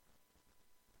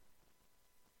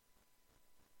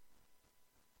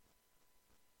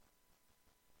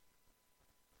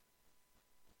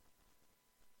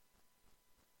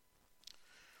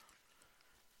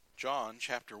John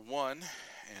chapter 1,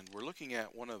 and we're looking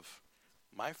at one of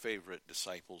my favorite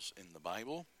disciples in the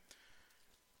Bible.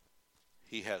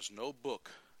 He has no book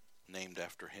named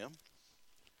after him.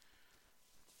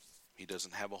 He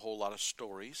doesn't have a whole lot of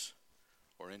stories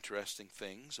or interesting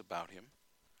things about him.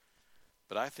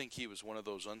 But I think he was one of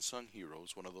those unsung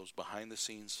heroes, one of those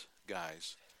behind-the-scenes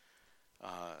guys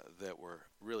that were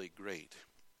really great.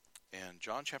 And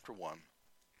John chapter 1,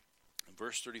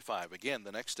 verse 35, again,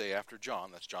 the next day after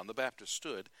John, that's John the Baptist,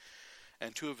 stood,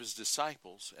 and two of his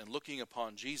disciples, and looking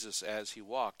upon Jesus as he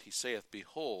walked, he saith,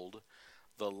 Behold,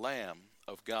 the Lamb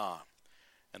of God.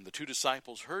 And the two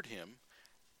disciples heard him,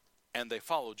 and they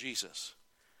followed Jesus.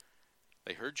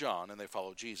 They heard John, and they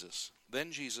followed Jesus.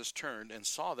 Then Jesus turned and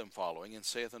saw them following, and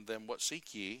saith unto them, What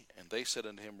seek ye? And they said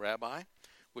unto him, Rabbi,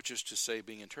 which is to say,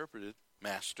 being interpreted,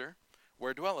 Master,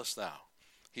 where dwellest thou?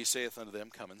 He saith unto them,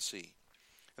 Come and see.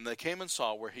 And they came and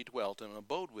saw where he dwelt, and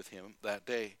abode with him that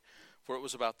day. For it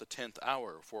was about the 10th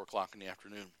hour, 4 o'clock in the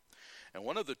afternoon. And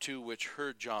one of the two which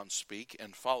heard John speak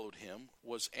and followed him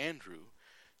was Andrew,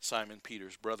 Simon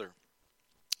Peter's brother.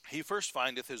 He first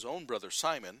findeth his own brother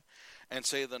Simon, and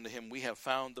saith unto him, We have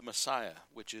found the Messiah,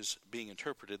 which is being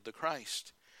interpreted, the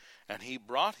Christ. And he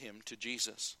brought him to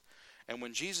Jesus. And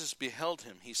when Jesus beheld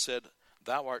him, he said,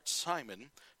 Thou art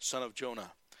Simon, son of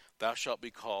Jonah. Thou shalt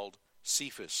be called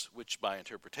Cephas, which by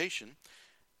interpretation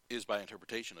is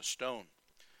a stone.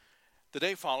 The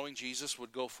day following, Jesus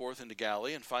would go forth into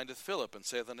Galilee, and findeth Philip, and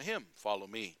saith unto him, Follow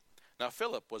me. Now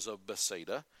Philip was of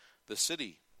Bethsaida, the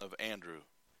city of Andrew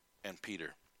and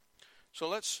Peter. So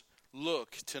let's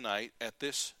look tonight at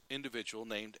this individual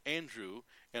named Andrew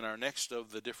in our next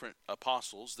of the different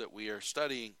apostles that we are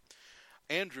studying.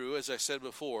 Andrew, as I said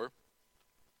before,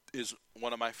 is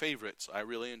one of my favorites. I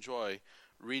really enjoy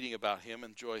reading about him,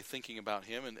 enjoy thinking about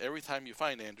him, and every time you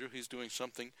find Andrew, he's doing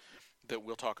something that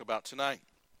we'll talk about tonight.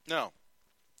 Now,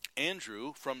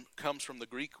 Andrew comes from the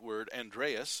Greek word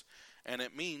Andreas, and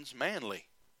it means manly.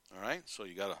 All right, so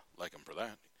you gotta like him for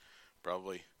that.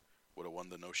 Probably would have won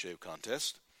the no-shave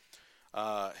contest.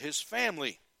 His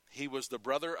family, he was the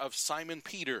brother of Simon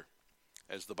Peter,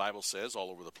 as the Bible says all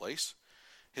over the place.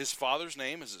 His father's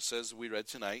name, as it says we read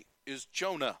tonight, is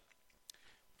Jonah.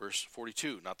 Verse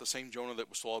 42, not the same Jonah that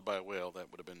was swallowed by a whale.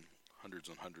 That would have been hundreds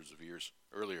and hundreds of years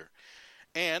earlier.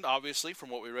 And obviously, from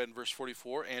what we read in verse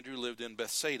 44, Andrew lived in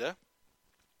Bethsaida,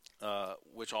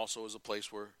 which also is a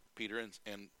place where Peter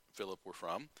and Philip were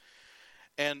from.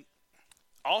 And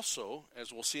also,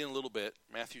 as we'll see in a little bit,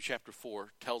 Matthew chapter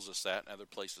 4 tells us that, and other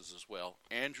places as well.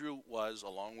 Andrew was,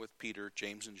 along with Peter,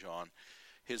 James, and John,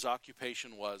 his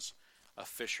occupation was a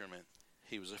fisherman.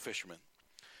 He was a fisherman.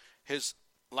 His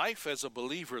life as a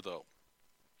believer, though,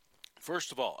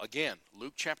 first of all, again,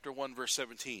 Luke chapter 1, verse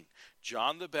 17,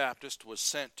 John the Baptist was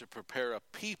sent to prepare a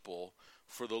people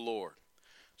for the Lord.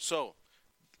 So,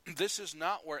 this is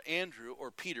not where Andrew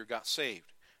or Peter got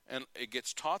saved. And it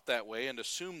gets taught that way and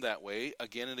assumed that way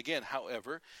again and again.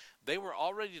 However, they were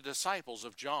already disciples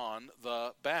of John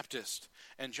the Baptist.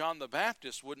 And John the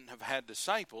Baptist wouldn't have had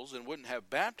disciples and wouldn't have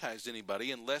baptized anybody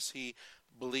unless he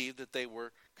believed that they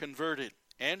were converted.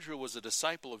 Andrew was a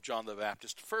disciple of John the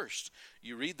Baptist first.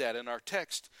 You read that in our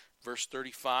text, verse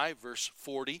 35, verse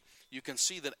 40. You can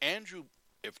see that Andrew,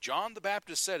 if John the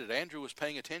Baptist said it, Andrew was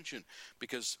paying attention,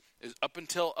 because up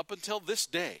until this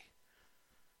day,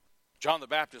 John the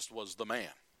Baptist was the man.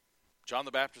 John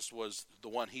the Baptist was the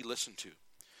one he listened to.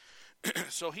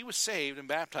 So he was saved and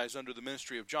baptized under the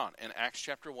ministry of John. In Acts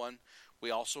chapter 1,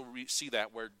 we also see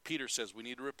that where Peter says we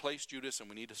need to replace Judas and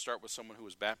we need to start with someone who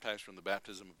was baptized from the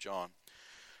baptism of John.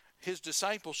 His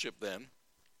discipleship then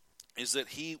is that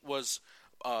he was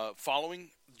following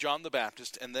John the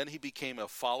Baptist, and then he became a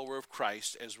follower of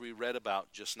Christ, as we read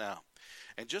about just now.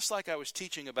 And just like I was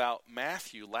teaching about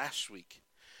Matthew last week,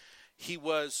 he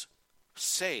was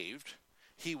saved,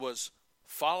 he was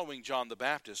following John the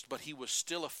Baptist, but he was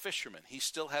still a fisherman. He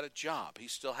still had a job. He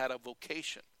still had a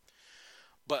vocation.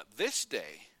 But this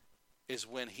day is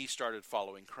when he started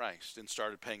following Christ and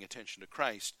started paying attention to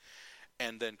Christ,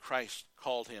 and then Christ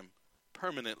called him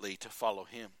permanently to follow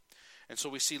him. And so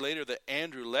we see later that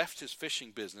Andrew left his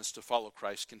fishing business to follow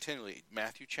Christ continually.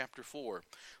 Matthew chapter 4,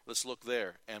 let's look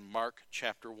there, and Mark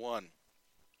chapter 1.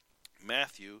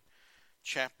 Matthew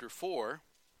chapter 4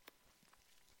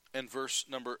 and verse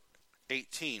number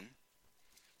 18.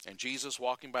 And Jesus,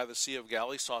 walking by the Sea of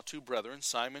Galilee, saw two brethren,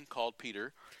 Simon called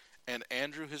Peter, and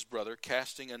Andrew his brother,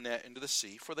 casting a net into the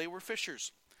sea, for they were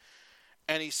fishers.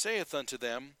 And he saith unto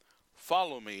them,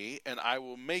 Follow me, and I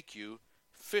will make you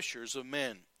fishers of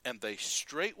men. And they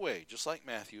straightway, just like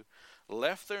Matthew,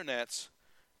 left their nets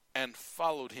and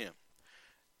followed him.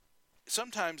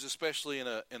 sometimes, especially in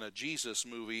a Jesus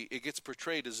movie, it gets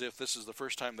portrayed as if this is the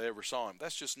first time they ever saw him.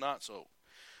 That's just not so.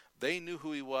 They knew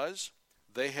who he was.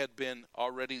 They had been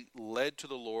already led to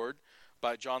the Lord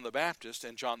by John the Baptist,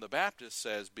 and John the Baptist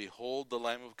says, "Behold the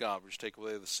Lamb of God, which take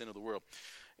away the sin of the world."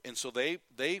 And so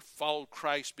they followed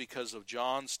Christ because of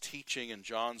John's teaching and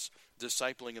John's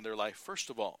discipling in their life. First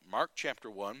of all, Mark chapter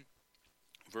 1,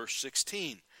 verse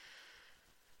 16.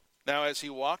 Now as he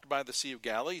walked by the Sea of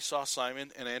Galilee, he saw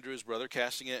Simon and Andrew his brother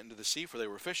casting it into the sea, for they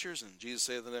were fishers. And Jesus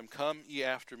said to them, "Come ye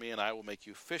after me, and I will make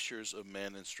you fishers of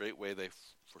men." And straightway they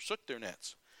forsook their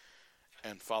nets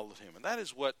and followed him. And that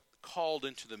is what called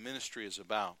into the ministry is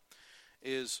about,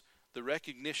 is the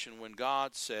recognition when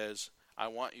God says, "I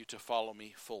want you to follow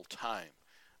me full time.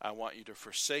 I want you to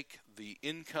forsake the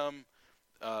income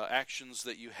actions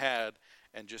that you had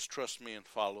and just trust me and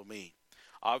follow me."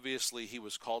 Obviously, he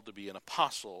was called to be an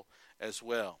apostle as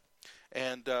well.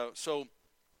 And so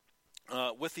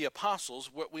with the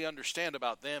apostles, what we understand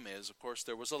about them is, of course,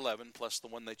 there was 11 plus the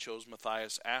one they chose,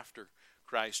 Matthias, after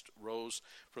Christ rose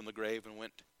from the grave and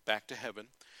went back to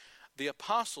heaven. The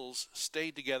apostles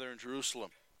stayed together in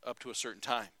Jerusalem up to a certain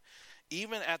time.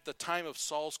 Even at the time of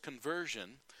Saul's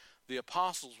conversion, the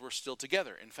apostles were still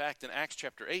together. In fact, in Acts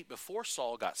chapter 8, before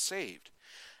Saul got saved,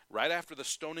 right after the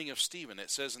stoning of Stephen, it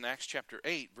says in Acts chapter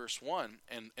 8, verse 1,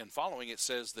 and following, it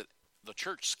says that the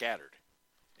church scattered,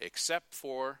 except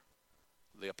for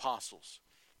the apostles.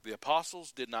 The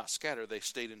apostles did not scatter. They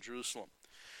stayed in Jerusalem.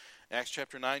 Acts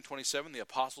chapter 9, 27, the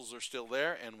apostles are still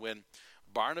there, and when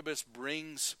Barnabas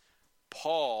brings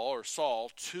Paul or Saul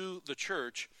to the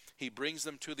church, he brings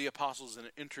them to the apostles and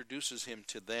introduces him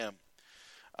to them.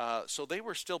 So they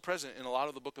were still present in a lot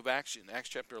of the book of Acts. In Acts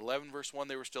chapter 11, verse 1,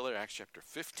 they were still there. Acts chapter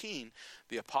 15,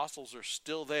 the apostles are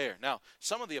still there. Now,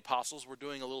 some of the apostles were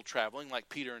doing a little traveling, like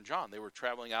Peter and John. They were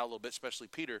traveling out a little bit, especially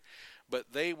Peter,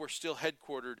 but they were still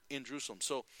headquartered in Jerusalem.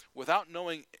 So without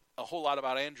knowing a whole lot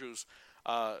about Andrew's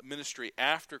ministry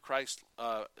after Christ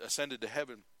ascended to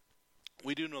heaven,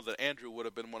 we do know that Andrew would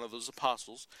have been one of those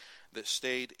apostles that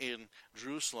stayed in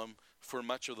Jerusalem for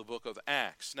much of the book of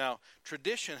Acts. Now,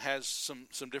 tradition has some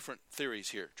different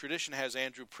theories here. Tradition has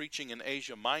Andrew preaching in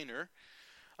Asia Minor,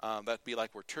 that'd be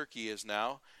like where Turkey is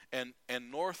now, and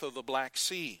north of the Black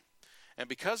Sea. And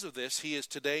because of this, he is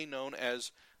today known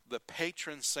as the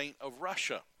patron saint of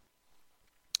Russia.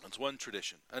 That's one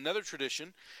tradition. Another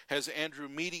tradition has Andrew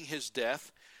meeting his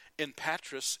death in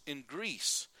Patras in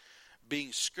Greece,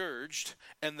 being scourged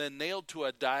and then nailed to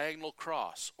a diagonal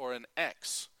cross or an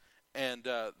X. And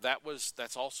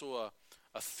that's also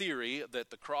a theory that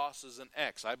the cross is an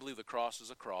X. I believe the cross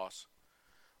is a cross.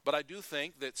 But I do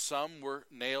think that some were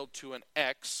nailed to an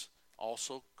X,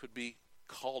 also could be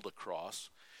called a cross.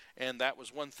 And that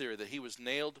was one theory, that he was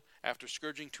nailed after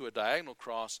scourging to a diagonal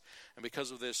cross. And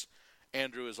because of this,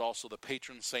 Andrew is also the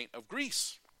patron saint of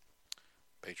Greece.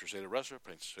 Patron saint of Russia,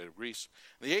 patron saint of Greece.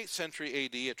 In the 8th century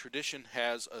AD, a tradition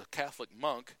has a Catholic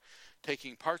monk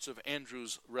taking parts of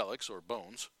Andrew's relics, or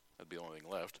bones, that'd be the only thing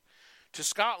left, to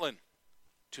Scotland,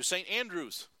 to St.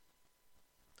 Andrew's.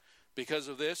 Because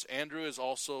of this, Andrew is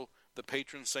also the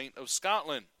patron saint of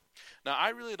Scotland. Now, I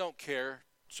really don't care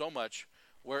so much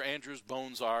where Andrew's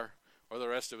bones are or the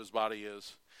rest of his body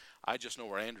is. I just know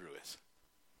where Andrew is.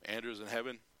 Andrew's in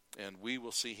heaven, and we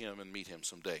will see him and meet him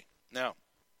someday. Now,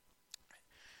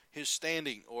 his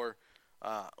standing, or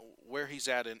where he's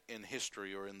at in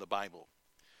history or in the Bible.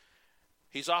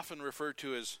 He's often referred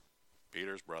to as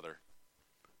Peter's brother.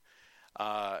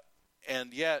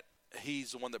 And yet,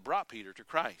 he's the one that brought Peter to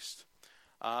Christ.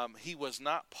 He was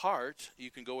not part,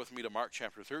 you can go with me to Mark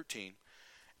chapter 13,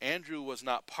 Andrew was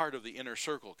not part of the inner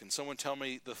circle. Can someone tell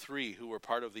me the three who were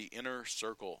part of the inner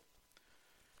circle?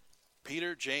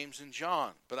 Peter, James, and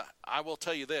John. But I will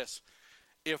tell you this,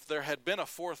 if there had been a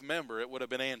fourth member, it would have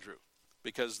been Andrew,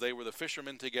 because they were the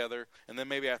fishermen together, and then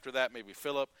maybe after that, maybe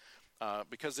Philip,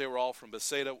 because they were all from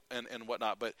Bethsaida and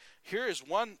whatnot. But here is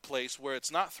one place where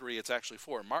it's not three, it's actually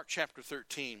four. Mark chapter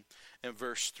 13 and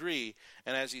verse 3,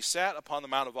 and as he sat upon the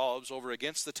Mount of Olives over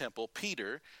against the temple,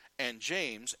 Peter and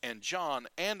James and John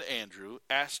and Andrew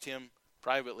asked him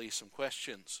privately some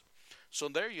questions. So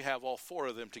there you have all four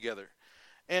of them together.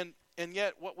 And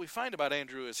yet what we find about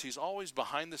Andrew is he's always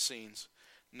behind the scenes,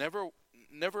 never,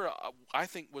 I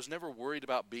think, was never worried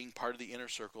about being part of the inner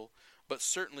circle, but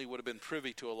certainly would have been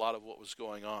privy to a lot of what was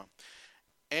going on.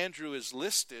 Andrew is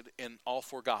listed in all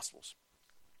four Gospels,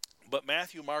 but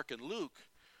Matthew, Mark, and Luke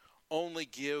only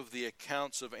give the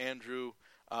accounts of Andrew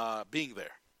being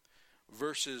there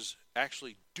versus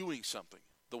actually doing something.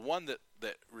 The one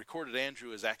that recorded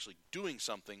Andrew as actually doing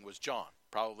something was John,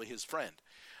 probably his friend.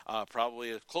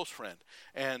 probably a close friend.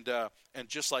 And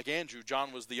just like Andrew,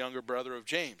 John was the younger brother of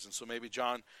James, and so maybe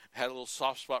John had a little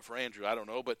soft spot for Andrew. I don't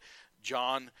know, but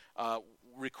John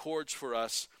records for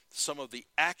us some of the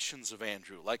actions of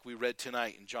Andrew, like we read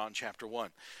tonight in John chapter 1.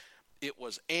 It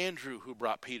was Andrew who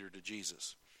brought Peter to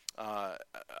Jesus.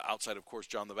 Outside, of course,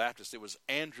 John the Baptist, it was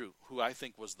Andrew who I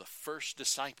think was the first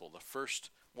disciple, the first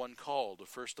one called, the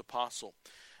first apostle.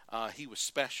 He was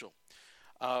special.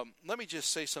 Let me just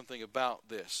say something about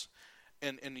this.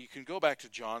 And you can go back to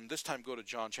John, this time go to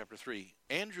John chapter 3.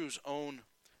 Andrew's own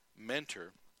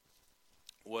mentor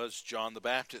was John the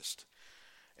Baptist.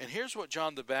 And here's what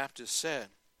John the Baptist said.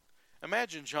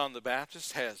 Imagine John the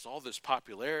Baptist has all this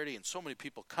popularity and so many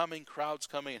people coming, crowds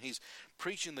coming, and he's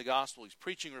preaching the gospel, he's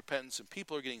preaching repentance, and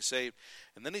people are getting saved.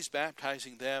 And then he's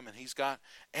baptizing them, and he's got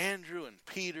Andrew and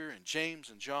Peter and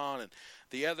James and John and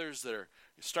the others that are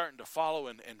starting to follow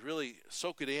and really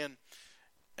soak it in.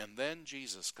 And then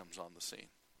Jesus comes on the scene.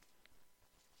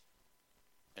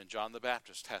 And John the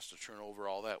Baptist has to turn over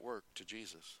all that work to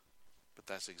Jesus. But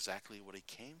that's exactly what he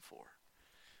came for.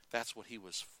 That's what he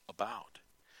was about.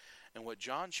 And what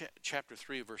John chapter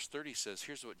 3 verse 30 says,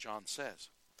 here's what John says.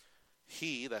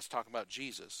 He, that's talking about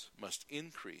Jesus, must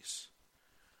increase,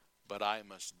 but I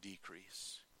must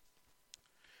decrease.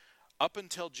 Up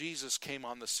until Jesus came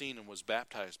on the scene and was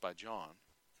baptized by John,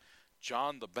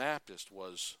 John the Baptist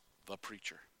was the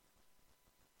preacher.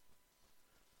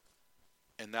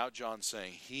 And now John's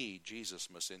saying, he, Jesus,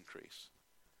 must increase,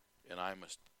 and I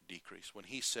must decrease. When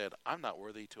he said, I'm not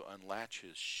worthy to unlatch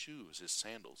his shoes, his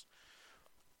sandals,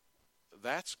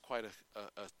 that's quite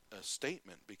a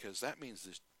statement, because that means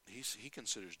that he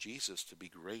considers Jesus to be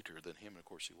greater than him, and of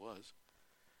course he was.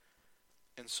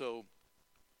 And so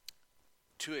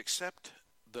to accept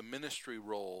the ministry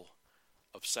role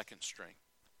of second string,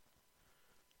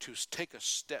 to take a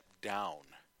step down,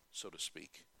 so to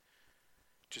speak,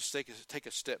 to take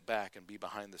a step back and be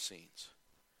behind the scenes.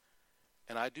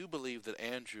 And I do believe that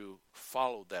Andrew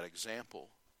followed that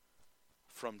example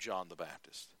from John the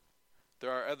Baptist.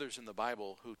 There are others in the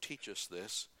Bible who teach us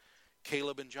this.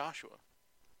 Caleb and Joshua.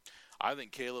 I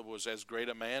think Caleb was as great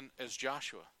a man as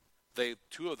Joshua.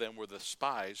 Two of them were the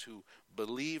spies who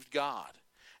believed God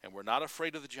and were not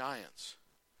afraid of the giants.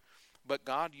 But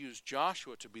God used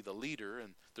Joshua to be the leader,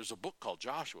 and there's a book called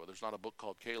Joshua. There's not a book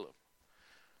called Caleb.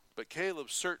 But Caleb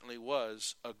certainly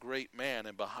was a great man,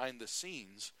 and behind the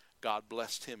scenes, God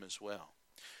blessed him as well.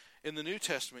 In the New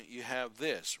Testament, you have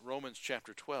this, Romans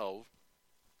chapter 12,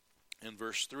 in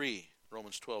verse 3,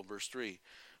 Romans 12, verse 3,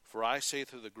 For I say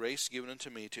through the grace given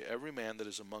unto me to every man that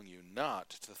is among you, not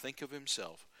to think of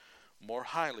himself more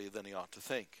highly than he ought to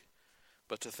think,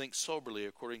 but to think soberly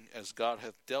according as God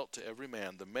hath dealt to every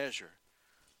man the measure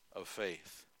of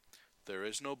faith. There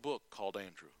is no book called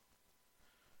Andrew,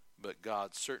 but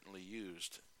God certainly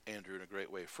used Andrew in a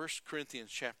great way. 1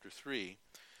 Corinthians chapter 3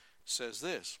 says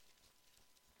this,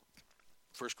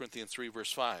 1 Corinthians 3,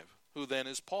 verse 5, Who then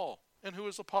is Paul? And who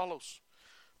is Apollos?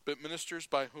 But ministers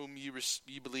by whom ye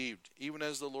believed, even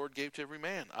as the Lord gave to every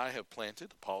man. I have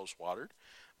planted, Apollos watered,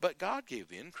 but God gave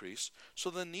the increase. So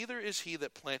then neither is he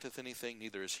that planteth anything,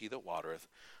 neither is he that watereth,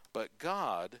 but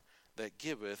God that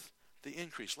giveth the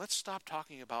increase. Let's stop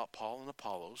talking about Paul and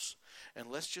Apollos,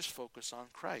 and let's just focus on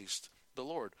Christ, the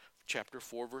Lord. Chapter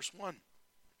 4, verse 1.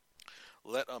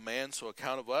 Let a man so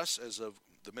account of us as of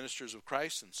the ministers of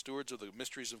Christ and stewards of the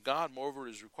mysteries of God. Moreover,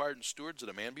 it is required in stewards that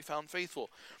a man be found faithful.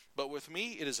 But with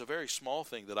me it is a very small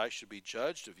thing that I should be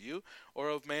judged of you or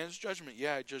of man's judgment. Yea,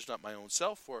 I judge not my own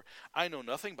self, for I know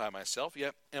nothing by myself,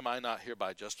 yet am I not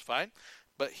hereby justified.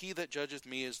 But he that judgeth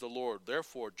me is the Lord.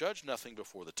 Therefore judge nothing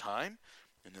before the time,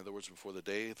 in other words, before the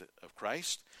day of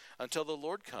Christ, until the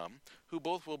Lord come, who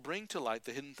both will bring to light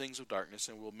the hidden things of darkness,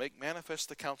 and will make manifest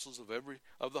the counsels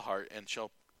of the heart,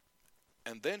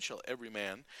 and then shall every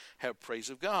man have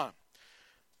praise of God.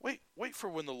 Wait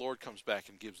for when the Lord comes back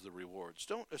and gives the rewards.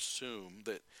 Don't assume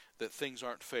that things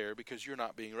aren't fair because you're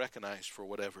not being recognized for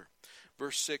whatever.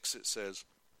 Verse 6, it says,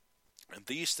 And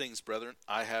these things, brethren,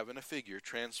 I have in a figure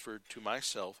transferred to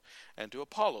myself and to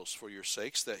Apollos for your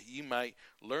sakes, that ye might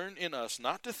learn in us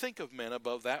not to think of men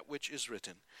above that which is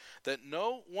written, that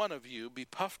no one of you be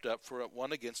puffed up for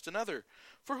one against another.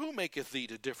 For who maketh thee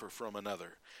to differ from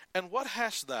another? And what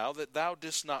hast thou that thou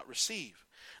didst not receive?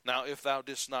 Now if thou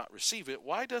didst not receive it,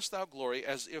 why dost thou glory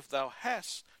as if thou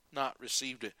hadst not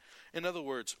received it? In other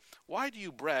words, why do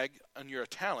you brag on your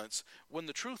talents when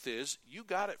the truth is you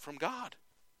got it from God?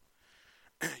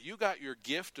 You got your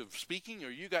gift of speaking,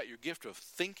 or you got your gift of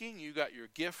thinking, you got your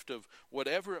gift of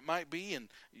whatever it might be, and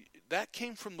that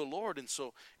came from the Lord. And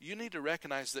so you need to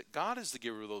recognize that God is the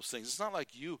giver of those things. It's not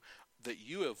like you that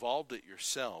you evolved it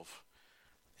yourself.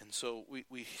 And so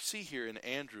we see here in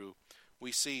Andrew,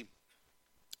 we see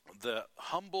the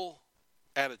humble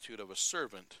attitude of a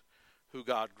servant who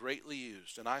God greatly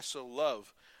used. And I so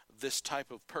love this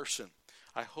type of person.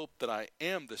 I hope that I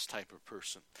am this type of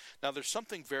person. Now, there's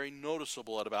something very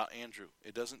noticeable about Andrew.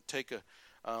 It doesn't take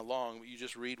long. You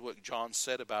just read what John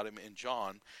said about him in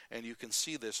John, and you can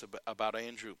see this about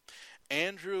Andrew.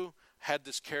 Andrew had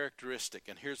this characteristic,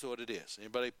 and here's what it is.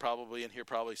 Anybody probably in here,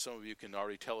 probably some of you can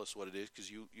already tell us what it is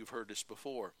because you've heard this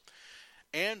before.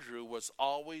 Andrew was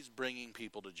always bringing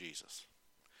people to Jesus.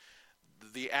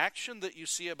 The action that you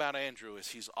see about Andrew is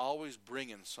he's always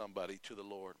bringing somebody to the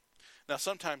Lord. Now,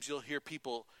 sometimes you'll hear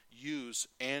people use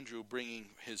Andrew bringing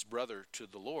his brother to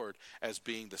the Lord as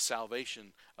being the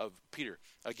salvation of Peter.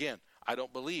 Again, I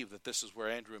don't believe that this is where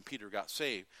Andrew and Peter got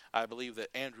saved. I believe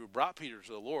that Andrew brought Peter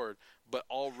to the Lord, but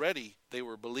already they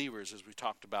were believers, as we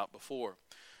talked about before.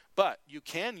 But you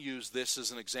can use this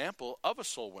as an example of a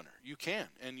soul winner. You can.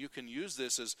 And you can use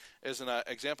this as an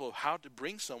example of how to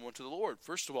bring someone to the Lord.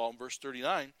 First of all, in verse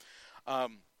 39,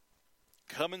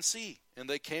 come and see. And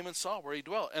they came and saw where he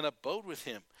dwelt and abode with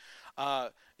him.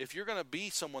 If you're going to be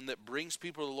someone that brings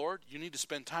people to the Lord, you need to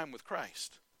spend time with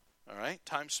Christ. All right?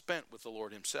 Time spent with the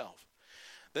Lord himself.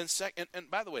 Then and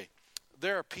by the way,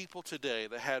 there are people today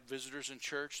that had visitors in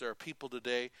church. There are people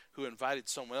today who invited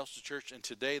someone else to church, and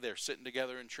today they're sitting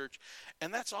together in church.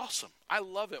 And that's awesome. I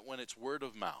love it when it's word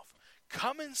of mouth.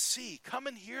 Come and see. Come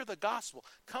and hear the gospel.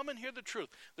 Come and hear the truth.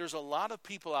 There's a lot of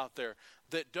people out there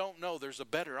that don't know there's a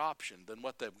better option than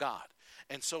what they've got.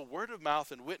 And so word of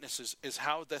mouth and witnesses is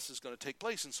how this is going to take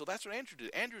place. And so that's what Andrew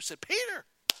did. Andrew said, Peter,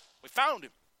 we found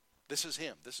him. This is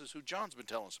him. This is who John's been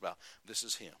telling us about. This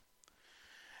is him.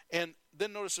 And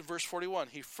then notice in verse 41,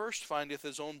 he first findeth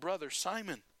his own brother,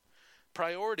 Simon.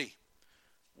 Priority,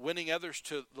 winning others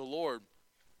to the Lord,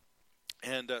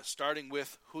 and starting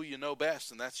with who you know best,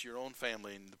 and that's your own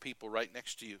family and the people right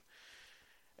next to you.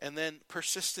 And then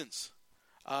persistence.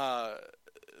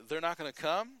 They're not going to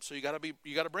come, so you got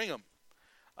to bring them.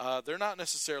 They're not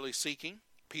necessarily seeking.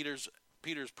 Peter's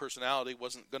personality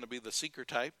wasn't going to be the seeker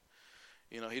type.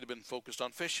 He'd have been focused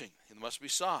on fishing. He must be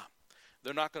saw.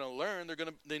 They're not going to learn.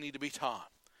 They need to be taught.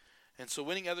 And so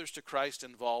winning others to Christ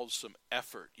involves some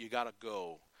effort. You got to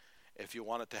go if you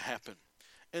want it to happen.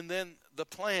 And then the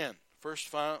plan. First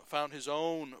found his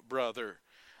own brother.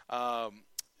 I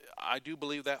do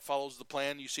believe that follows the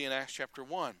plan you see in Acts chapter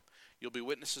 1. You'll be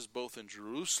witnesses both in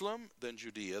Jerusalem, then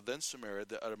Judea, then Samaria,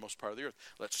 the uttermost part of the earth.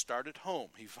 Let's start at home.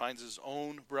 He finds his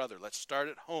own brother. Let's start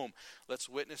at home. Let's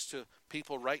witness to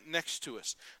people right next to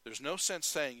us. There's no sense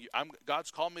saying,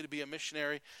 God's called me to be a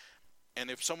missionary. And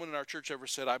if someone in our church ever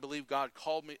said, I believe God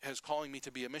is calling me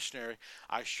to be a missionary,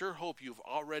 I sure hope you've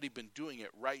already been doing it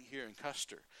right here in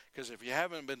Custer. Because if you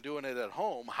haven't been doing it at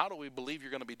home, how do we believe you're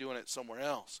going to be doing it somewhere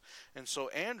else? And so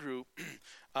Andrew,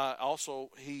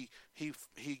 also, he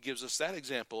gives us that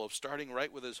example of starting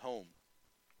right with his home.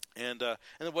 And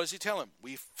then what does he tell him?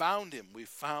 We found him. We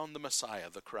found the Messiah,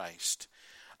 the Christ.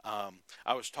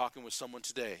 I was talking with someone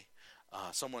today,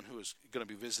 someone who is going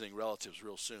to be visiting relatives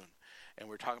real soon. And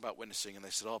we were talking about witnessing, and they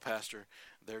said, "Oh, Pastor,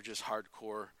 they're just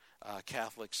hardcore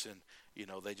Catholics, and they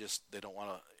don't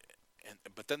want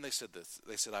to." But then they said this.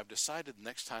 They said, "I've decided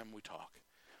next time we talk,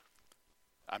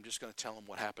 I'm just going to tell them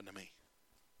what happened to me."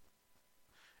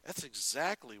 That's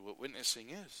exactly what witnessing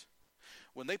is.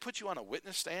 When they put you on a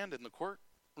witness stand in the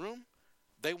courtroom,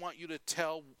 they want you to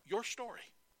tell your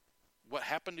story, what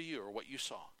happened to you or what you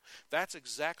saw. That's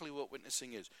exactly what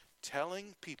witnessing is.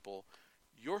 Telling people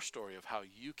your story of how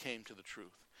you came to the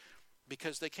truth,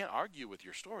 because they can't argue with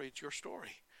your story. It's your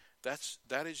story.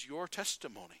 That is your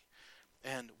testimony.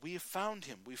 And we have found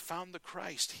him. We found the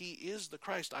Christ. He is the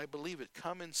Christ. I believe it.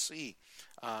 Come and see.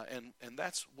 And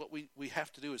that's what we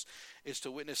have to do is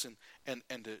to witness and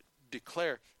to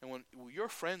declare. And when your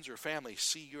friends or family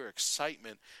see your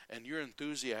excitement and your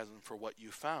enthusiasm for what you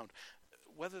found,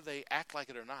 whether they act like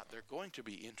it or not, they're going to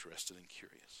be interested and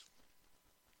curious.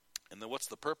 And then what's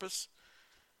the purpose?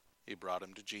 He brought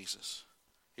him to Jesus.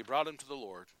 He brought him to the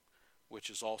Lord,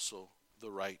 which is also the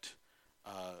right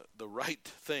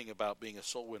thing about being a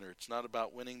soul winner. It's not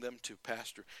about winning them to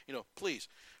pastor. Please,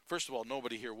 first of all,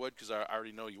 nobody here would, because I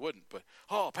already know you wouldn't. But,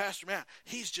 Pastor Matt,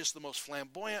 he's just the most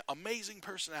flamboyant, amazing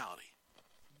personality.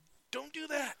 Don't do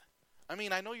that. I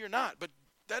mean, I know you're not, but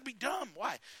that'd be dumb.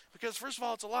 Why? Because first of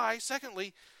all, it's a lie.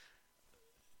 Secondly,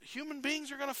 human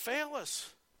beings are going to fail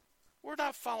us. We're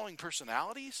not following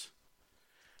personalities.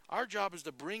 Our job is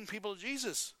to bring people to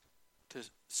Jesus.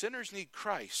 Sinners need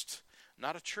Christ,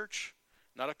 not a church,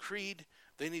 not a creed.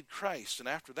 They need Christ. And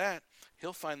after that,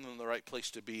 he'll find them the right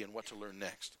place to be and what to learn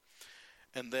next.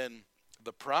 And then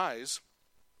the prize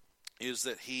is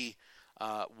that he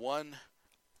won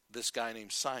this guy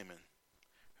named Simon,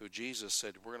 who Jesus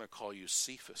said, we're going to call you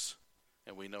Cephas.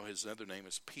 And we know his other name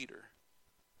is Peter.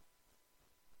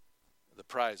 The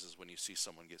prize is when you see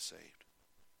someone get saved.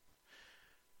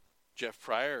 Jeff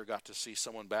Pryor got to see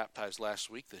someone baptized last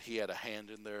week that he had a hand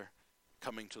in their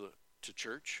coming to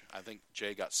church. I think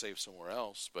Jay got saved somewhere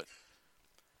else. But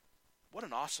what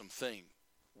an awesome thing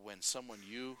when someone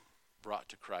you brought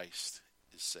to Christ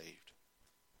is saved.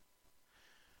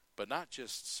 But not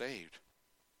just saved.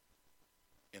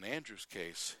 In Andrew's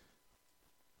case,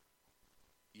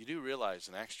 you do realize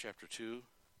in Acts chapter 2,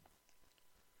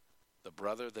 the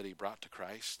brother that he brought to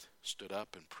Christ stood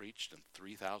up and preached and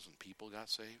 3,000 people got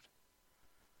saved.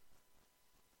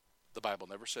 The Bible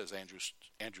never says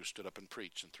Andrew stood up and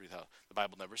preached and 3,000. The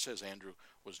Bible never says Andrew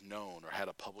was known or had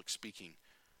a public speaking.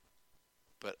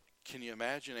 But can you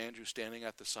imagine Andrew standing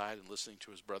at the side and listening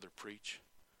to his brother preach?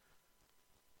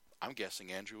 I'm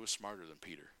guessing Andrew was smarter than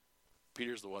Peter.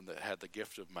 Peter's the one that had the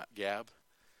gift of gab.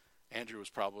 Andrew was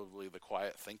probably the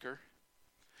quiet thinker.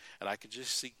 And I could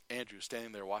just see Andrew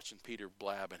standing there watching Peter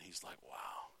blab, and he's like, wow.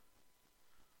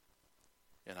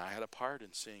 And I had a part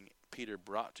in seeing Peter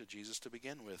brought to Jesus to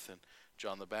begin with, and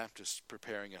John the Baptist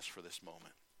preparing us for this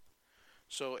moment.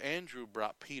 So Andrew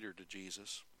brought Peter to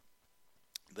Jesus.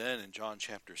 Then in John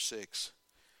chapter 6,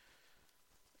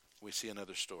 we see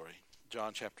another story.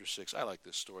 John chapter 6, I like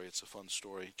this story, it's a fun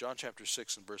story. John chapter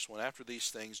 6 and verse 1, after these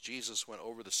things, Jesus went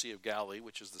over the Sea of Galilee,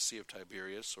 which is the Sea of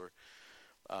Tiberias, or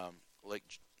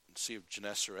Sea of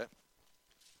Gennesaret.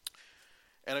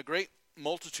 And a great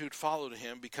multitude followed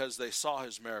him because they saw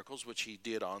his miracles, which he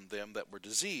did on them that were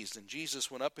diseased. And Jesus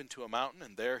went up into a mountain,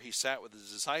 and there he sat with his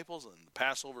disciples, and the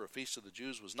Passover, a feast of the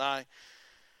Jews, was nigh.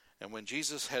 And when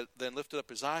Jesus had then lifted up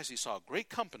his eyes, he saw a great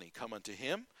company come unto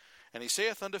him. And he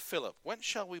saith unto Philip, Whence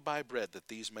shall we buy bread that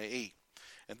these may eat?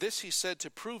 And this he said to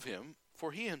prove him,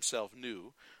 for he himself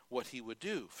knew what he would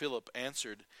do. Philip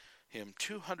answered him,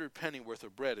 200 pennyworth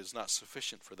of bread is not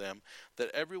sufficient for them,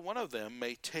 that every one of them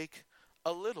may take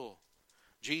a little.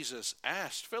 Jesus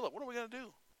asked Philip, what are we going to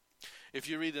do? If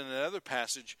you read in another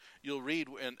passage, you'll read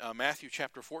in Matthew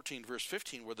chapter 14, verse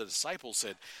 15, where the disciples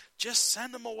said, just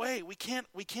send them away. We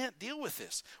can't deal with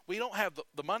this. We don't have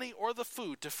the money or the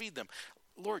food to feed them.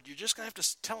 Lord, you're just going to have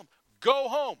to tell them, go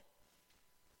home.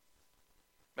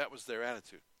 That was their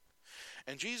attitude.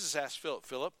 And Jesus asked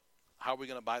Philip, how are we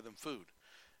going to buy them food?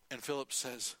 And Philip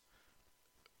says,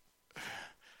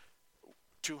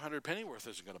 200 pennyworth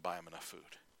isn't going to buy them enough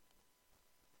food.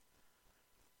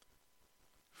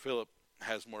 Philip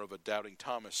has more of a doubting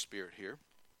Thomas spirit here.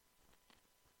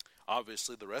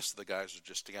 Obviously, the rest of the guys are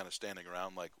just kind of standing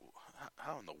around like,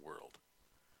 how in the world?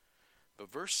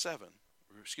 But verse 8,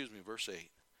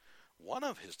 one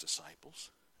of his disciples,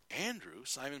 Andrew,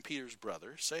 Simon Peter's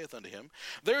brother, saith unto him,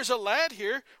 There is a lad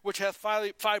here which hath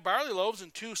 5 barley loaves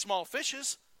and 2 small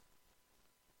fishes.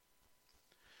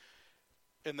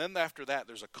 And then after that,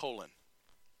 there's a colon.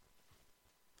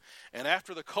 And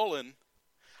after the colon,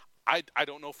 I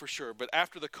don't know for sure, but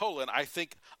after the colon, I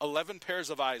think 11 pairs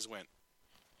of eyes went.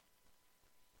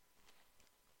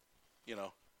 You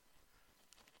know,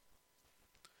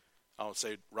 I'll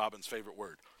say Robin's favorite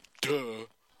word. Duh.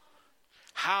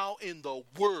 How in the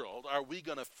world are we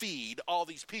going to feed all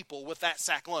these people with that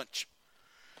sack lunch?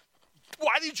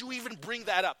 Why did you even bring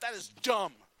that up? That is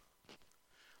dumb.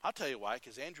 I'll tell you why,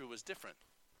 because Andrew was different.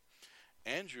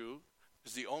 Andrew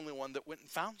is the only one that went and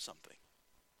found something.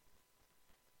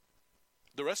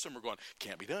 The rest of them were going,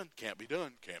 can't be done, can't be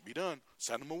done, can't be done.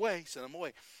 Send them away, send them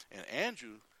away. And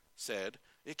Andrew said,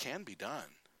 it can be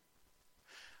done.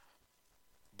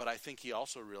 But I think he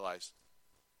also realized,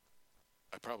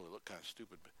 I probably look kind of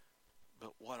stupid,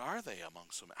 but what are they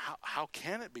amongst them? How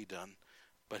can it be done?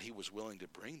 But he was willing to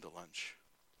bring the lunch.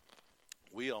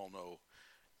 We all know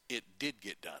it did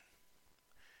get done.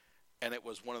 And it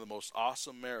was one of the most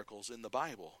awesome miracles in the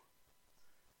Bible.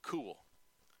 Cool.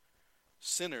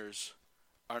 Sinners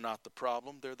are not the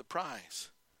problem, they're the prize.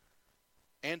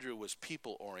 Andrew was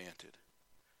people-oriented.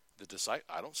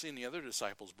 I don't see any other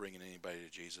disciples bringing anybody to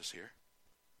Jesus here.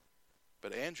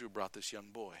 But Andrew brought this young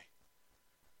boy.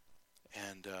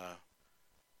 And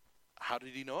how did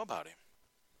he know about him?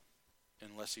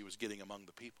 Unless he was getting among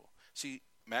the people. See,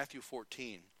 Matthew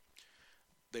 14,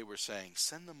 they were saying,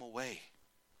 send them away.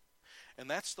 And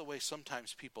that's the way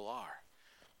sometimes people are.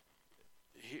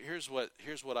 Here's what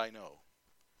I know,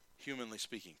 humanly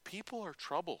speaking. People are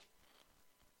trouble.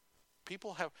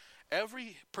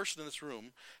 Every person in this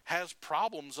room has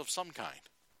problems of some kind.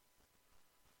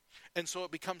 And so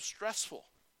it becomes stressful.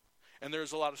 And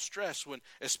there's a lot of stress when,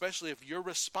 especially if you're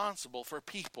responsible for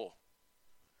people.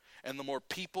 And the more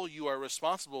people you are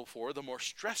responsible for, the more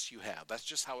stress you have. That's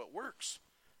just how it works.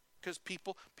 Because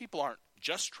people aren't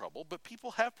just trouble, but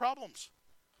people have problems.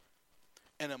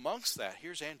 And amongst that,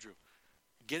 here's Andrew,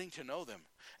 getting to know them.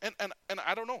 And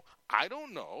I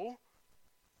don't know,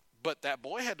 but that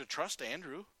boy had to trust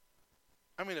Andrew.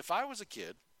 I mean, if I was a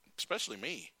kid, especially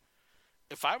me,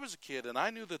 if I was a kid and I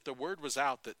knew that the word was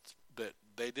out that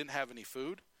they didn't have any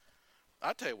food,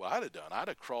 I'll tell you what I'd have done. I'd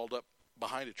have crawled up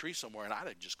behind a tree somewhere and I'd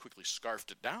have just quickly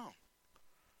scarfed it down.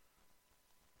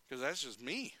 Because that's just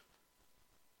me.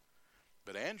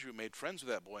 But Andrew made friends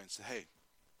with that boy and said, hey,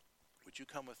 would you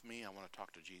come with me? I want to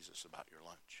talk to Jesus about your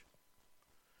lunch.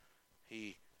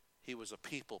 He was a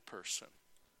people person.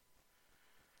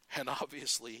 And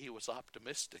obviously he was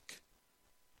optimistic.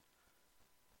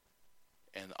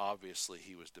 And obviously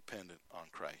he was dependent on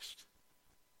Christ.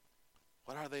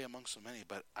 What are they among so many?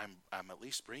 But I'm at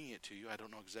least bringing it to you. I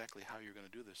don't know exactly how you're going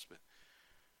to do this.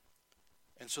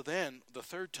 And so then, the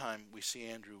third time we see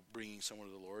Andrew bringing someone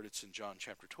to the Lord, it's in John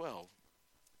chapter 12.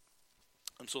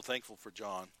 I'm so thankful for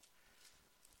John.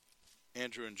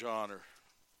 Andrew and John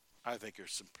I think, are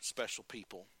some special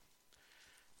people.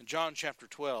 In John chapter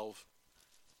 12,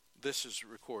 this is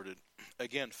recorded.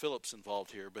 Again, Philip's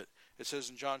involved here, but it says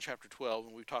in John chapter 12,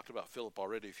 and we talked about Philip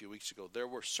already a few weeks ago, there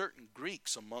were certain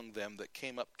Greeks among them that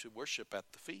came up to worship at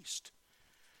the feast.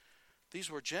 These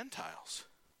were Gentiles.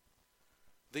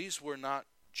 These were not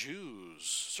Jews,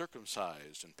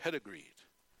 circumcised and pedigreed.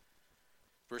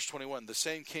 Verse 21, the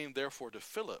same came therefore to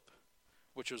Philip,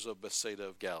 which was of Bethsaida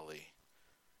of Galilee,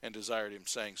 and desired him,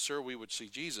 saying, Sir, we would see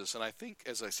Jesus. And I think,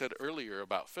 as I said earlier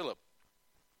about Philip,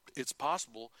 it's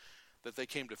possible that they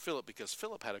came to Philip because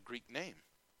Philip had a Greek name.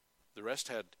 The rest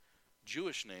had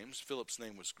Jewish names. Philip's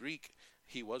name was Greek.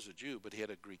 He was a Jew, but he had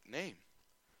a Greek name.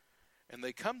 And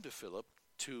they come to Philip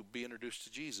to be introduced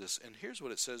to Jesus. And here's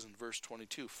what it says in verse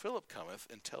 22. Philip cometh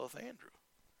and telleth Andrew,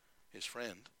 his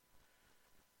friend.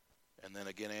 And then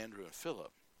again Andrew and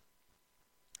Philip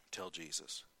tell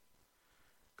Jesus.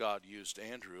 God used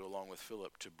Andrew along with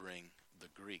Philip to bring the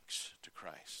Greeks to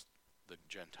Christ, the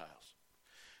Gentiles.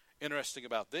 Interesting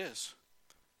about this,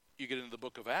 you get into the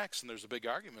book of Acts and there's a big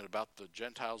argument about the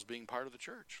Gentiles being part of the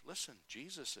church. Listen,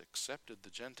 Jesus accepted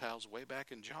the Gentiles way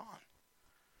back in John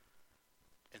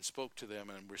and spoke to them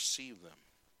and received them.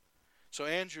 So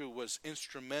Andrew was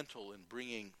instrumental in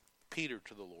bringing Peter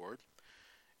to the Lord,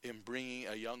 in bringing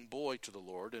a young boy to the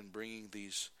Lord, and bringing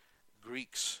these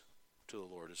Greeks to the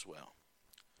Lord as well.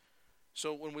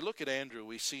 So when we look at Andrew,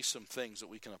 we see some things that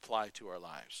we can apply to our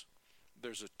lives.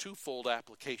 There's a twofold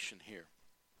application here.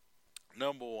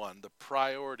 Number one, the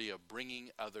priority of bringing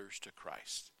others to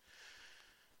Christ.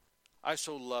 I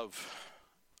so love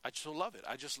it.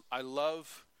 I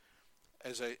love,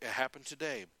 as it happened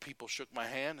today, people shook my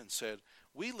hand and said,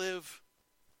 we live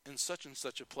in such and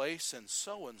such a place, and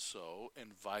so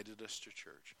invited us to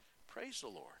church. Praise the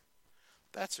Lord.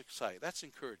 That's exciting. That's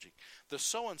encouraging. The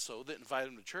so-and-so that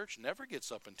invited him to church never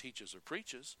gets up and teaches or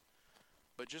preaches,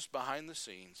 but just behind the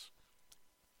scenes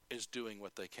is doing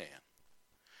what they can.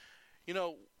 You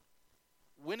know,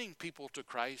 winning people to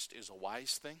Christ is a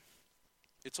wise thing.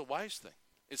 It's a wise thing.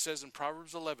 It says in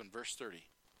Proverbs 11, verse 30,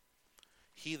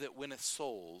 he that winneth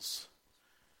souls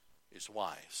is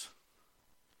wise.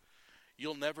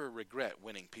 You'll never regret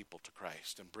winning people to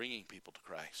Christ and bringing people to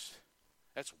Christ.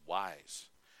 That's wise.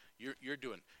 You're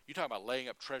talking about laying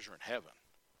up treasure in heaven,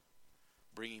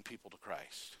 bringing people to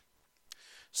Christ.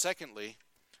 Secondly,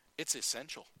 it's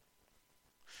essential.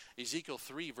 Ezekiel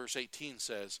 3 verse 18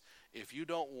 says, if you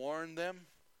don't warn them,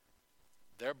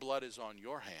 their blood is on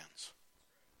your hands.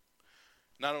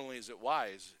 Not only is it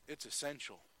wise, it's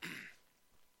essential.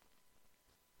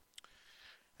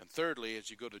 And thirdly, as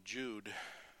you go to Jude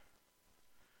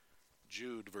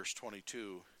verse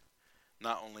 22,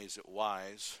 not only is it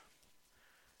wise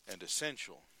and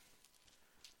essential,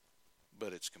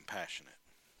 but it's compassionate.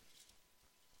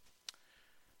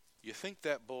 You think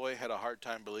that boy had a hard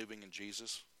time believing in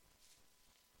Jesus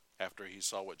after he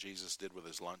saw what Jesus did with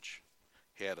his lunch?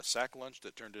 He had a sack lunch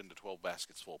that turned into 12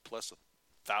 baskets full, plus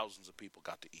thousands of people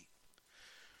got to eat.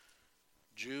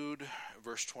 Jude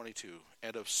verse 22,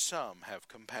 and of some have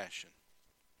compassion,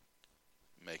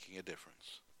 making a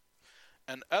difference.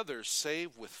 And others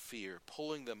save with fear,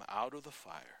 pulling them out of the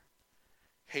fire,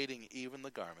 hating even the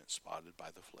garment spotted by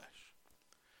the flesh.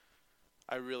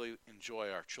 I really enjoy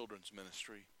our children's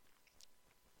ministry.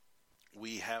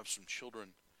 We have some children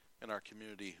in our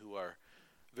community who are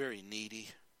very needy.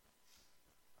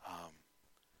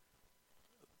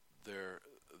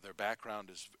 Their background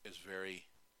is very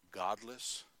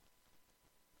godless.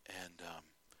 And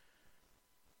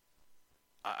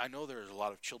I know there's a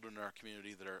lot of children in our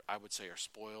community that are, I would say, are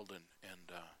spoiled,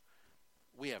 and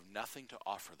we have nothing to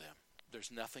offer them.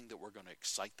 There's nothing that we're going to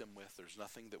excite them with. There's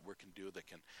nothing that we can do that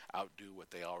can outdo what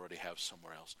they already have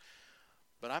somewhere else.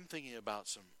 But I'm thinking about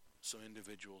some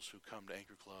individuals who come to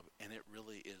Anchor Club, and it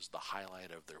really is the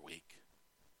highlight of their week.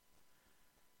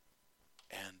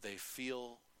 And they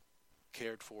feel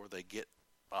cared for. They get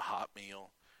a hot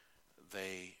meal.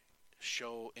 They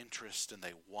show interest, and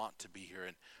they want to be here.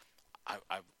 And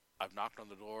I've knocked on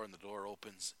the door, and the door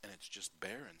opens, and it's just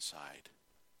bare inside.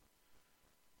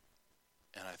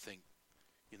 And I think,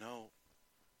 you know,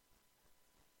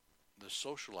 the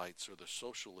socialites or the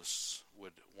socialists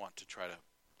would want to try to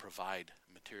provide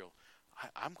material.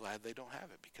 I'm glad they don't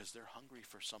have it, because they're hungry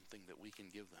for something that we can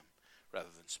give them rather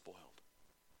than spoiled.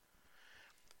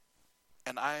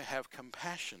 And I have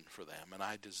compassion for them, and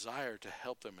I desire to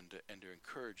help them and to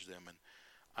encourage them. And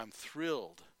I'm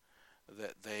thrilled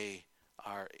that they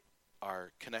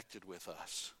are connected with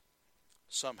us.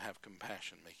 Some have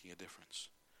compassion, making a difference.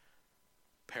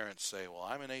 Parents say, well,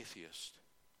 I'm an atheist.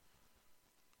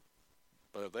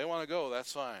 But if they want to go,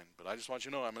 that's fine. But I just want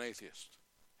you to know I'm an atheist.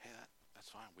 Hey, that's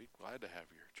fine. We're glad to have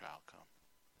your child come.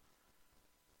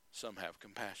 Some have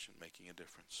compassion, making a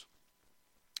difference.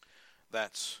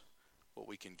 That's what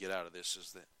we can get out of this,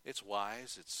 is that it's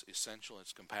wise, it's essential,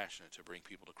 it's compassionate to bring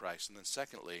people to Christ. And then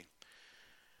secondly,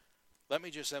 let me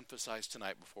just emphasize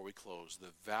tonight before we close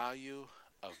the value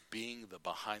of being the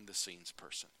behind-the-scenes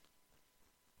person.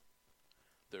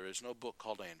 There is no book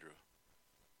called Andrew.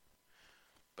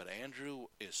 But Andrew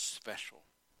is special.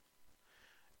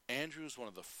 Andrew is one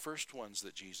of the first ones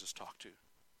that Jesus talked to.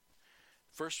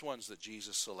 First ones that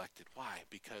Jesus selected. Why?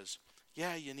 Because,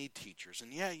 yeah, you need teachers,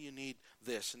 and yeah, you need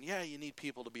this, and yeah, you need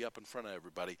people to be up in front of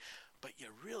everybody. But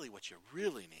what you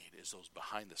really need is those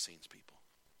behind-the-scenes people.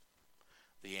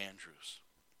 The Andrews.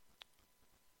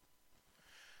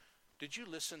 Did you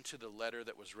listen to the letter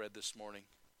that was read this morning?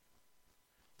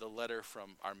 The letter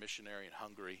from our missionary in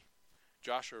Hungary.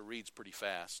 Joshua reads pretty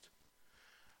fast.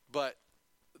 But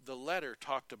the letter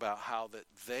talked about how that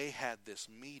they had this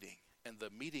meeting, and the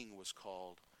meeting was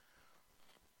called,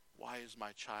 "Why is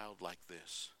my child like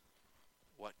this?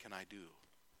 What can I do?"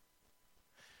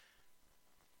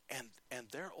 And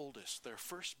their oldest, their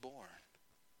firstborn,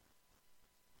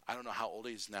 I don't know how old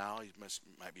he is now. He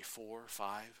might be 4 or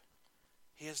 5.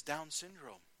 He has Down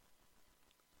syndrome.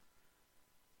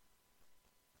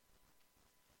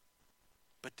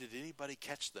 But did anybody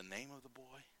catch the name of the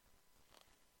boy?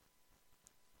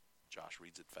 Josh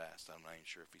reads it fast. I'm not even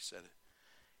sure if he said it.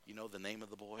 You know the name of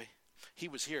the boy? He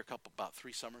was here about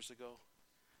 3 summers ago.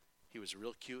 He was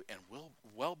real cute and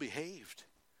well behaved.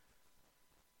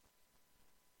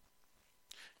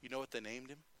 You know what they named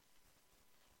him?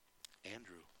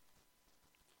 Andrew.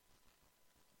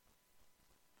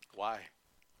 Why?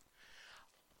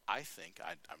 I think,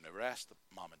 I've never asked the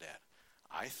mom and dad.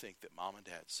 I think that mom and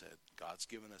dad said, God's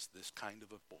given us this kind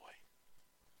of a boy.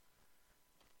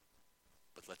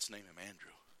 But let's name him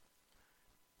Andrew.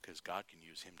 Because God can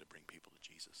use him to bring people to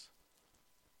Jesus.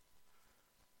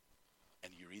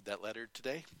 And you read that letter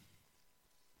today?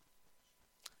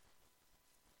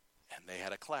 And they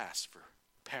had a class for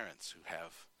parents who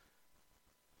have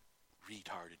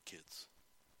retarded kids.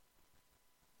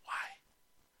 Why?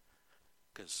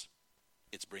 Because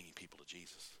it's bringing people to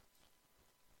Jesus.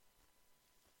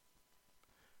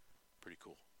 Pretty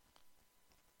cool.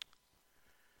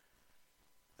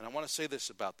 And I want to say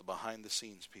this about the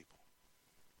behind-the-scenes people.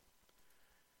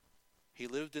 He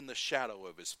lived in the shadow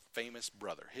of his famous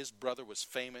brother. His brother was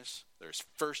famous. There's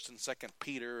 1st and 2nd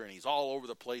Peter, and he's all over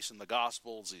the place in the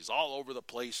Gospels. He's all over the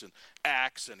place in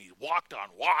Acts, and he walked on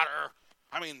water.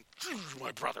 I mean,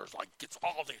 my brother's gets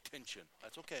all the attention.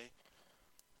 That's okay.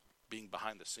 Being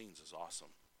behind the scenes is awesome.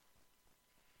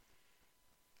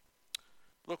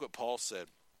 Look what Paul said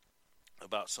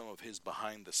about some of his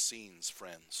behind-the-scenes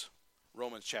friends.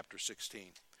 Romans chapter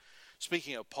 16.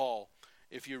 Speaking of Paul,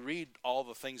 if you read all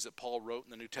the things that Paul wrote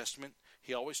in the New Testament,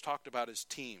 he always talked about his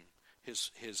team,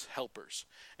 his helpers.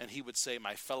 And he would say,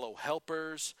 my fellow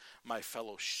helpers, my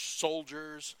fellow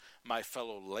soldiers, my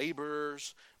fellow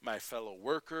laborers, my fellow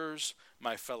workers,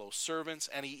 my fellow servants.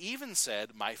 And he even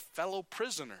said, my fellow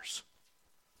prisoners.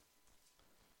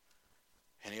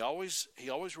 And he always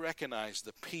recognized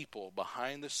the people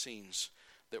behind the scenes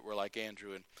that were like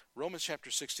Andrew. In Romans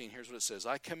chapter 16, here's what it says.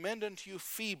 I commend unto you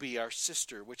Phoebe, our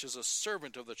sister, which is a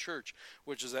servant of the church,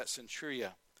 which is at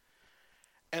Centuria.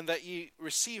 And that ye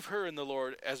receive her in the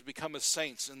Lord as becometh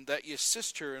saints, and that ye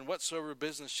assist her in whatsoever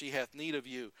business she hath need of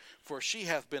you. For she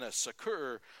hath been a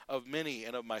succour of many,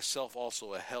 and of myself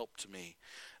also a help to me.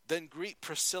 Then greet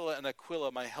Priscilla and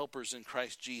Aquila, my helpers in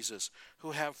Christ Jesus,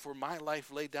 who have for my life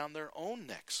laid down their own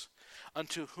necks,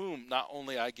 unto whom not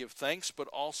only I give thanks, but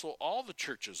also all the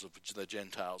churches of the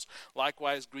Gentiles.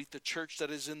 Likewise greet the church that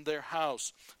is in their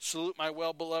house. Salute my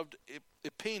well-beloved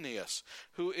Epaeneus,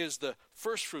 who is the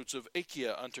firstfruits of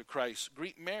Achaia unto Christ.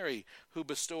 Greet Mary, who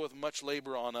bestoweth much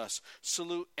labor on us.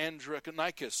 Salute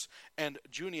Andronicus and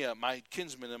Junia, my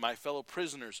kinsmen and my fellow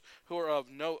prisoners, who are of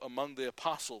note among the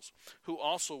apostles, who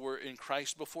also were in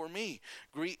Christ before me.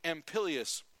 Greet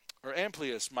Amplias,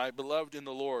 my beloved in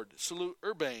the Lord. Salute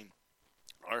Urbane,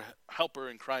 our helper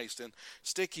in Christ, and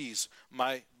Stichys,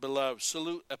 my beloved.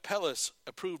 Salute Apelles,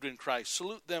 approved in Christ.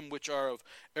 Salute them which are of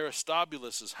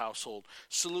Aristobulus' household.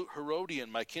 Salute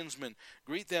Herodian, my kinsman.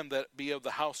 Greet them that be of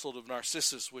the household of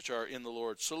Narcissus, which are in the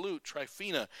Lord. Salute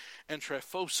Tryphena and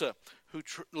Tryphosa, who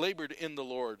labored in the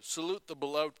Lord. Salute the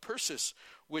beloved Persis,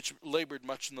 which labored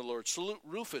much in the Lord. Salute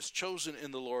Rufus, chosen in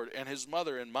the Lord, and his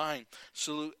mother and mine.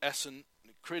 Salute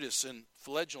Asyncritus and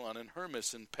Phlegon and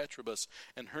Hermas and Petrobus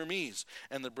and Hermes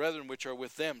and the brethren which are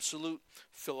with them. Salute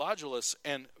Philogulus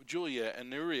and Julia and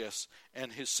Nereus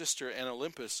and his sister and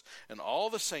Olympus and all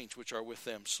the saints which are with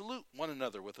them. Salute one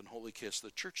another with an holy kiss.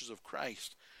 The churches of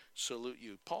Christ salute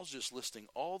you. Paul's just listing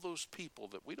all those people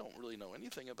that we don't really know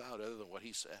anything about other than what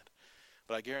he said.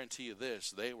 But I guarantee you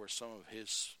this, they were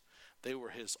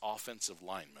his offensive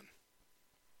linemen.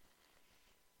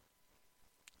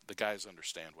 The guys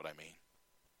understand what I mean.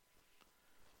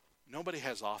 Nobody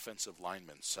has offensive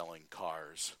linemen selling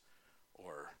cars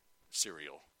or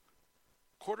cereal.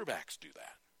 Quarterbacks do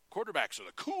that. Quarterbacks are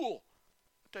the cool.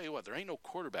 I tell you what, there ain't no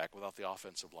quarterback without the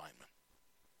offensive lineman.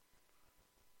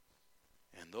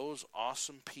 And those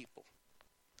awesome people.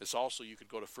 This also, you could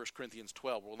go to 1 Corinthians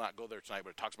 12. We'll not go there tonight,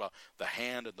 but it talks about the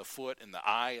hand and the foot and the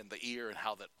eye and the ear and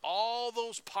how that all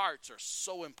those parts are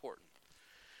so important.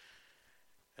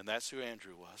 And that's who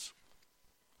Andrew was.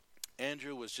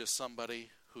 Andrew was just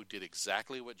somebody who did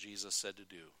exactly what Jesus said to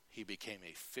do. He became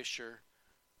a fisher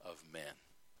of men.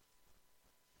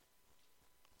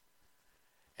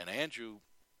 And Andrew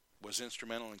was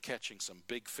instrumental in catching some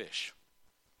big fish.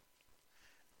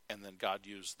 And then God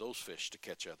used those fish to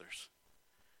catch others.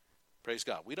 Praise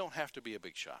God. We don't have to be a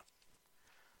big shot.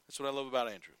 That's what I love about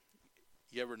Andrew.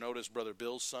 You ever notice Brother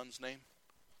Bill's son's name?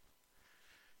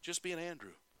 Just be an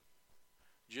Andrew.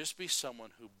 Just be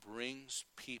someone who brings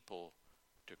people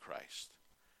to Christ.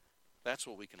 That's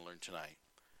what we can learn tonight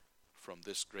from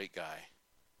this great guy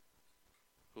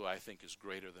who I think is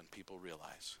greater than people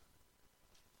realize.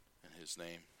 And his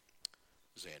name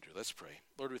is Andrew. Let's pray.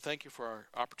 Lord, we thank you for our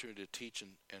opportunity to teach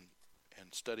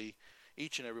and study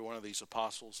each and every one of these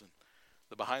apostles and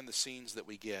the behind the scenes that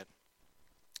we get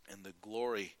and the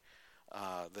glory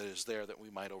that is there that we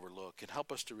might overlook. And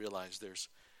help us to realize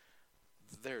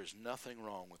there's nothing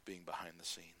wrong with being behind the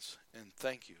scenes. And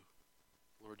thank you,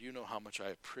 Lord. You know how much I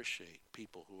appreciate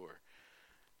people who are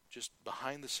just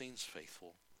behind the scenes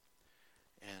faithful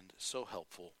and so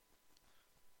helpful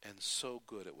and so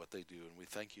good at what they do. And we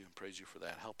thank you and praise you for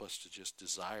that. Help us to just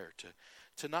desire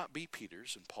to not be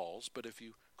Peters and Pauls, but if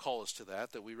you call us to that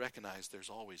we recognize there's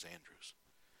always Andrews.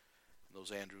 And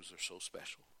those Andrews are so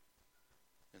special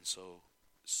and so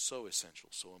essential,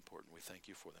 so important. We thank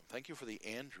you for them. Thank you for the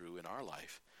Andrew in our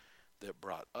life that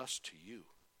brought us to you.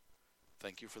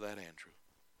 Thank you for that Andrew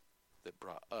that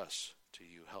brought us to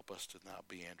you. Help us to not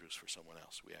be Andrews for someone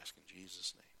else. We ask in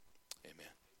Jesus' name.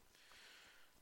 Amen.